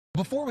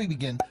Before we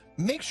begin,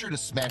 make sure to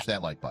smash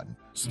that like button,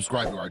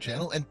 subscribe to our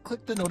channel, and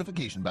click the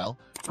notification bell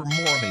for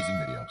more amazing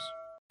videos.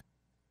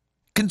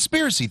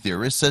 Conspiracy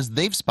theorists says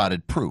they've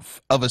spotted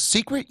proof of a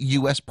secret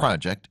U.S.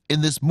 project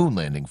in this moon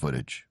landing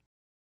footage.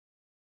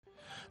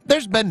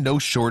 There's been no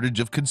shortage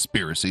of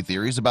conspiracy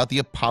theories about the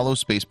Apollo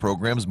space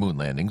program's moon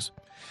landings.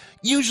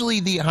 Usually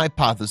the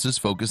hypotheses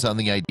focus on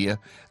the idea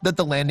that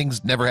the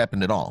landings never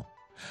happened at all.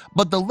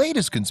 But the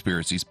latest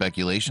conspiracy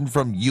speculation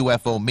from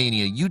UFO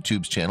Mania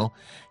YouTube's channel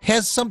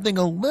has something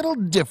a little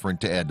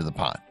different to add to the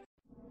pot.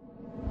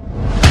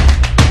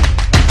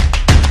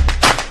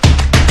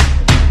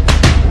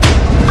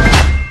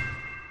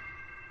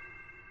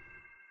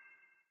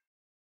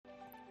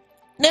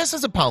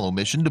 NASA's Apollo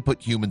mission to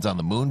put humans on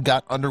the moon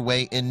got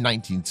underway in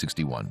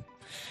 1961.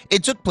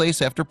 It took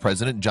place after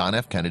President John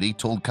F. Kennedy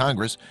told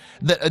Congress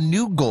that a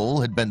new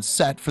goal had been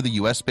set for the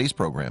U.S. space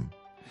program.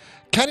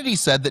 Kennedy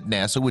said that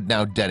NASA would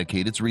now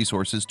dedicate its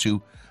resources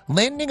to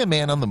landing a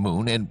man on the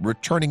moon and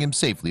returning him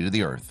safely to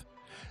the Earth.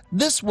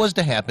 This was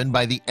to happen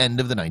by the end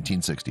of the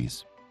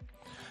 1960s.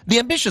 The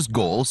ambitious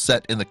goal,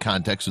 set in the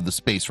context of the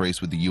space race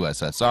with the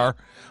USSR,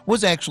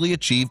 was actually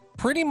achieved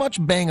pretty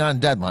much bang on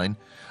deadline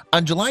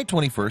on July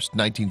 21,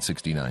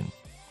 1969.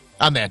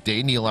 On that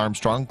day, Neil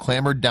Armstrong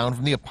clambered down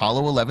from the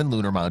Apollo 11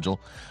 lunar module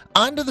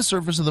onto the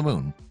surface of the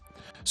moon.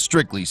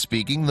 Strictly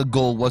speaking, the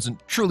goal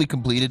wasn't truly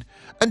completed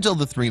until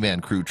the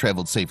three-man crew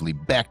traveled safely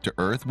back to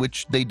Earth,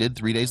 which they did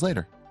 3 days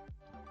later.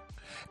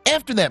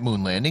 After that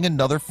moon landing,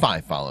 another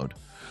 5 followed.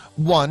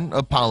 One,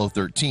 Apollo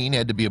 13,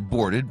 had to be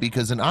aborted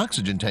because an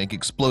oxygen tank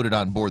exploded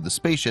on board the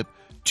spaceship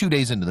 2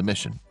 days into the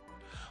mission.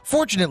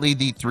 Fortunately,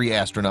 the 3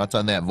 astronauts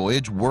on that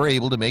voyage were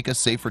able to make a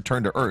safe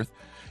return to Earth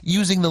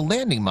using the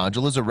landing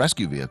module as a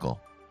rescue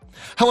vehicle.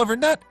 However,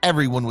 not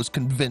everyone was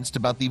convinced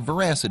about the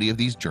veracity of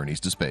these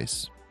journeys to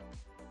space.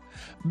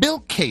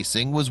 Bill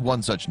Kaysing was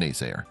one such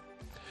naysayer,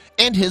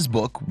 and his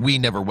book, We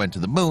Never Went to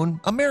the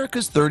Moon,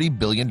 America's $30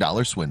 billion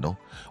Swindle,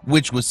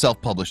 which was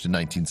self-published in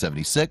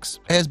 1976,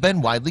 has been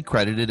widely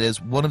credited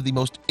as one of the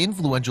most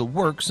influential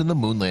works in the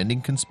moon landing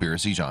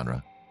conspiracy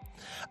genre.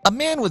 A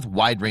man with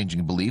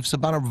wide-ranging beliefs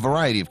about a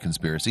variety of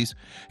conspiracies,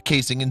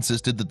 Kaysing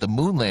insisted that the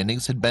moon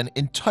landings had been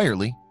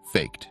entirely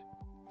faked.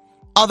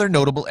 Other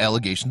notable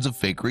allegations of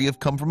fakery have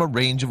come from a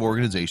range of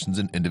organizations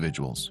and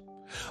individuals.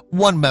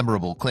 One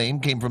memorable claim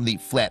came from the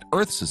Flat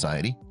Earth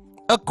Society.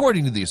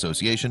 According to the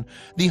association,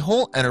 the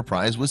whole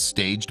enterprise was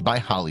staged by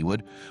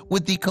Hollywood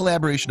with the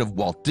collaboration of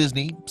Walt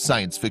Disney,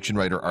 science fiction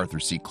writer Arthur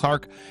C.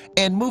 Clarke,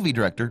 and movie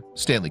director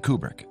Stanley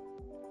Kubrick.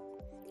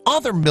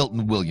 Author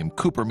Milton William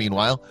Cooper,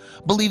 meanwhile,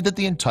 believed that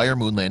the entire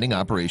moon landing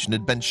operation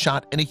had been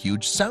shot in a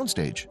huge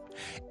soundstage.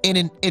 In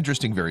an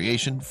interesting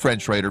variation,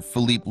 French writer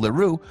Philippe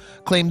Leroux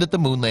claimed that the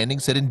moon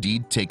landings had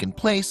indeed taken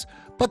place,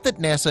 but that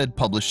NASA had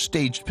published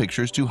staged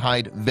pictures to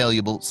hide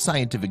valuable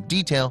scientific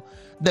detail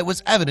that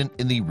was evident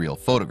in the real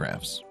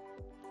photographs.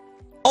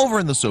 Over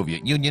in the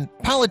Soviet Union,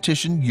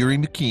 politician Yuri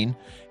Mikhin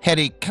had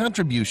a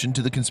contribution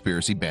to the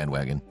conspiracy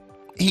bandwagon.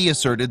 He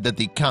asserted that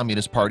the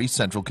Communist Party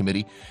Central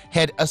Committee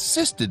had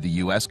assisted the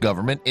U.S.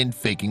 government in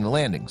faking the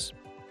landings.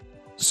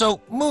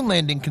 So, moon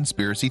landing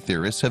conspiracy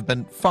theorists have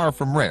been far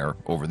from rare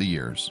over the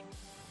years.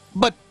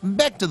 But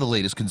back to the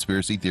latest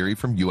conspiracy theory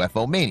from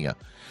UFO Mania,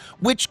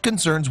 which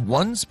concerns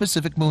one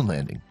specific moon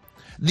landing,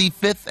 the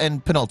 5th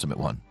and penultimate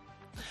one.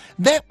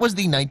 That was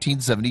the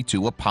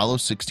 1972 Apollo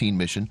 16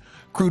 mission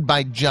crewed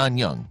by John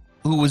Young,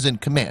 who was in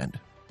command,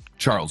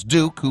 Charles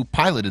Duke, who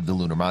piloted the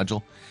lunar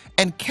module,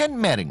 and Ken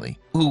Mattingly,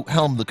 who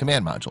helmed the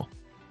command module.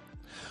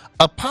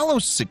 Apollo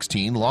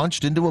 16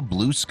 launched into a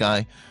blue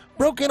sky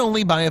broken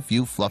only by a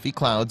few fluffy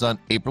clouds on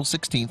April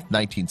 16,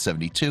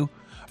 1972,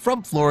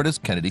 from Florida's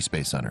Kennedy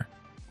Space Center.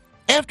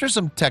 After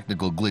some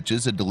technical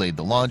glitches had delayed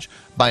the launch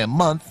by a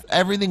month,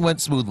 everything went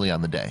smoothly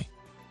on the day.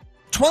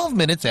 12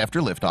 minutes after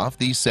liftoff,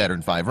 the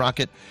Saturn V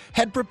rocket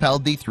had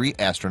propelled the 3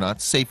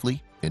 astronauts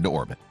safely into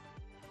orbit.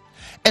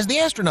 As the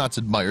astronauts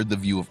admired the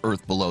view of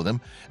Earth below them,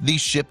 the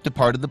ship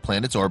departed the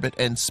planet's orbit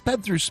and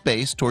sped through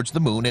space towards the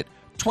moon at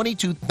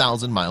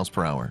 22,000 miles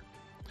per hour.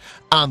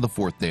 On the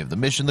 4th day of the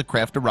mission, the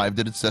craft arrived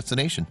at its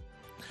destination.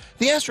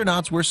 The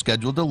astronauts were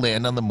scheduled to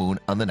land on the moon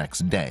on the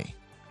next day.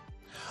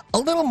 A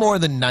little more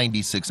than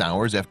 96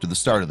 hours after the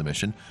start of the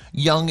mission,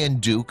 Young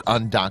and Duke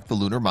undocked the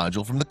lunar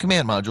module from the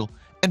command module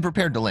and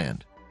prepared to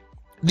land.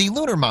 The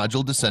lunar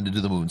module descended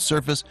to the moon's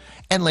surface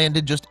and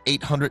landed just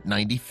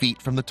 890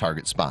 feet from the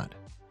target spot.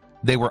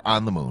 They were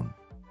on the moon.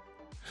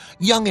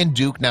 Young and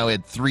Duke now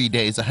had 3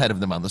 days ahead of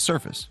them on the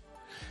surface.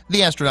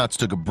 The astronauts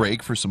took a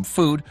break for some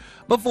food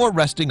before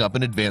resting up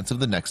in advance of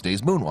the next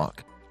day's moonwalk.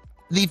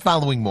 The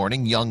following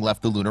morning, Young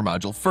left the lunar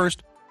module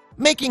first,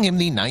 making him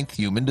the 9th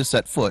human to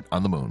set foot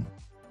on the moon.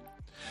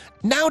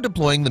 Now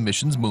deploying the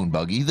mission's moon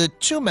buggy, the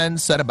 2 men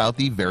set about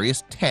the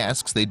various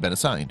tasks they'd been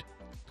assigned.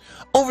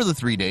 Over the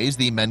 3 days,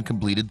 the men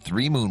completed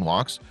 3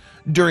 moonwalks,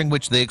 during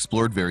which they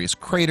explored various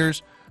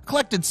craters,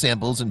 collected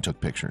samples, and took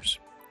pictures.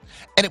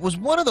 And it was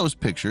one of those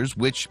pictures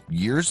which,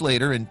 years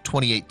later in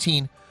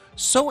 2018,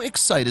 so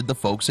excited the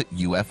folks at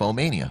UFO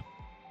Mania.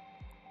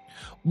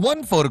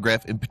 One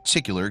photograph in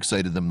particular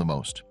excited them the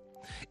most.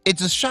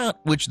 It's a shot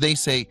which they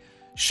say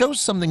shows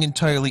something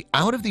entirely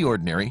out of the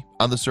ordinary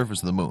on the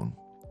surface of the moon.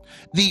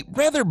 The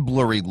rather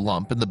blurry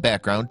lump in the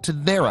background, to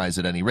their eyes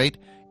at any rate,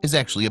 is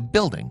actually a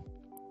building.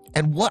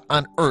 And what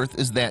on earth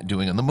is that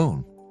doing on the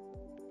moon?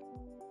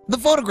 The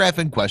photograph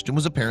in question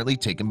was apparently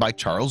taken by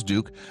Charles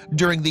Duke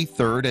during the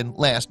third and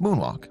last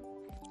moonwalk.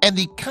 And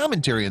the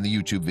commentary in the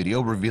YouTube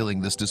video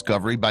revealing this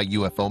discovery by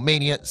UFO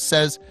Mania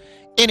says,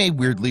 in a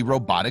weirdly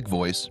robotic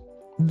voice,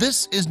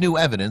 "This is new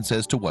evidence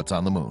as to what's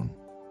on the moon."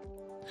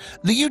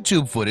 The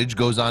YouTube footage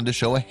goes on to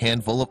show a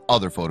handful of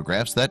other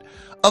photographs that,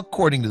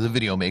 according to the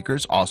video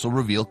makers, also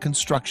reveal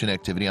construction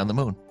activity on the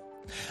moon.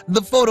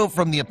 The photo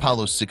from the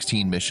Apollo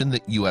 16 mission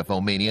that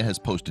UFO Mania has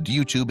posted to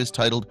YouTube is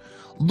titled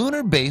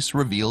 "Lunar Base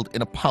Revealed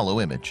in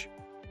Apollo Image."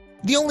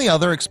 The only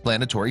other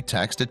explanatory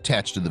text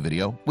attached to the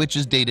video, which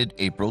is dated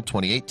April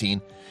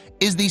 2018,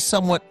 is the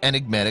somewhat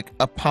enigmatic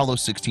Apollo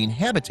 16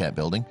 habitat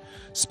building,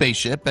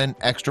 spaceship, and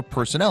extra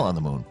personnel on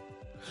the moon.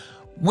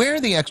 Where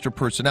the extra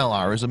personnel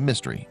are is a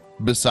mystery,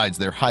 besides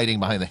they're hiding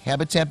behind the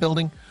habitat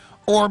building,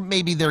 or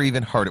maybe they're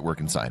even hard at work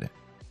inside it.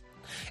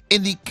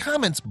 In the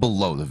comments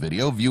below the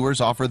video,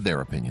 viewers offer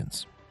their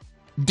opinions.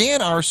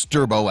 Dan R.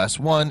 Sturbo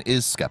S1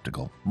 is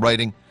skeptical,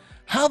 writing,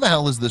 "How the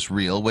hell is this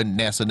real when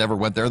NASA never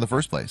went there in the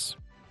first place?"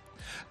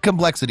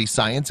 Complexity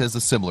Science has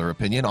a similar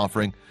opinion,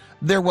 offering,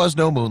 "There was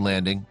no moon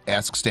landing.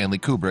 Ask Stanley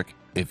Kubrick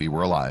if he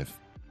were alive."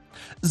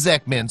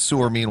 Zach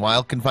Mansour,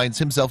 meanwhile, confines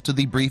himself to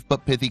the brief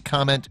but pithy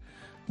comment,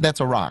 "That's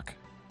a rock."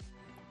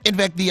 In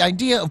fact, the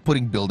idea of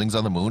putting buildings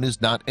on the moon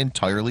is not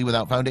entirely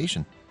without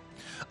foundation.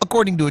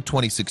 According to a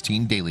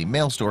 2016 Daily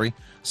Mail story,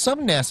 some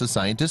NASA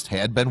scientists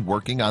had been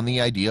working on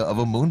the idea of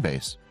a moon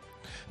base.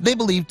 They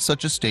believed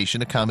such a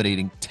station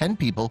accommodating 10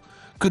 people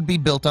could be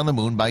built on the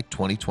moon by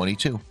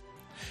 2022.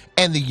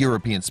 And the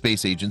European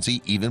Space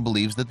Agency even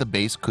believes that the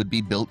base could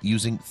be built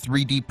using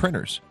 3D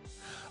printers.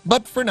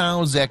 But for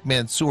now, Zach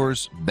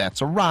Mansour's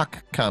 "that's a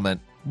rock"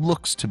 comment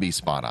looks to be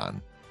spot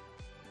on.